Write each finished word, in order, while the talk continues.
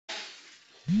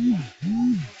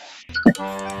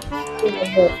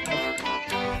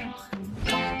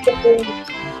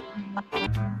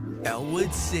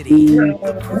Elwood City,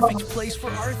 the perfect place for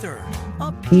Arthur.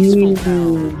 A peaceful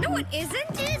town. No, it isn't.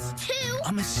 It's two.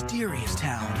 A mysterious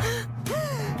town.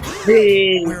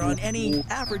 Sim. Where on any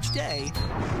average day,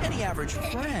 any average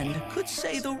friend could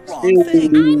say the wrong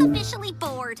thing I'm officially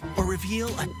bored. or reveal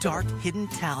a dark hidden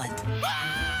talent.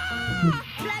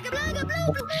 Blagga, blagga,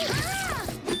 blue, blue.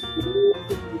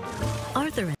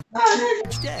 Arthur and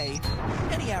Each day,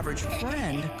 any average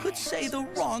friend could say the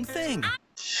wrong thing.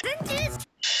 Isn't it?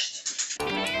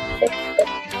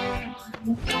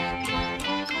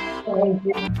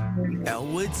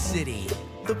 Elwood City,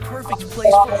 the perfect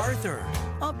place for Arthur.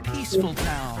 A peaceful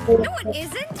town. No, it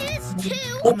isn't. It's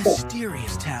two. A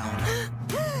mysterious town.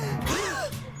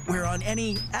 Where on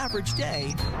any average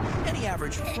day, any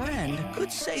average friend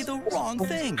could say the wrong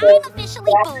thing I'm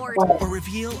officially bored. or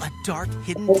reveal a dark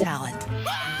hidden talent.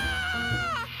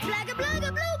 Blagga,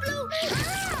 blagga, blue, blue.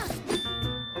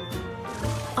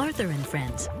 Arthur and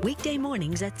Friends, weekday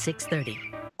mornings at 6:30.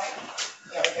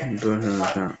 多少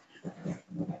上？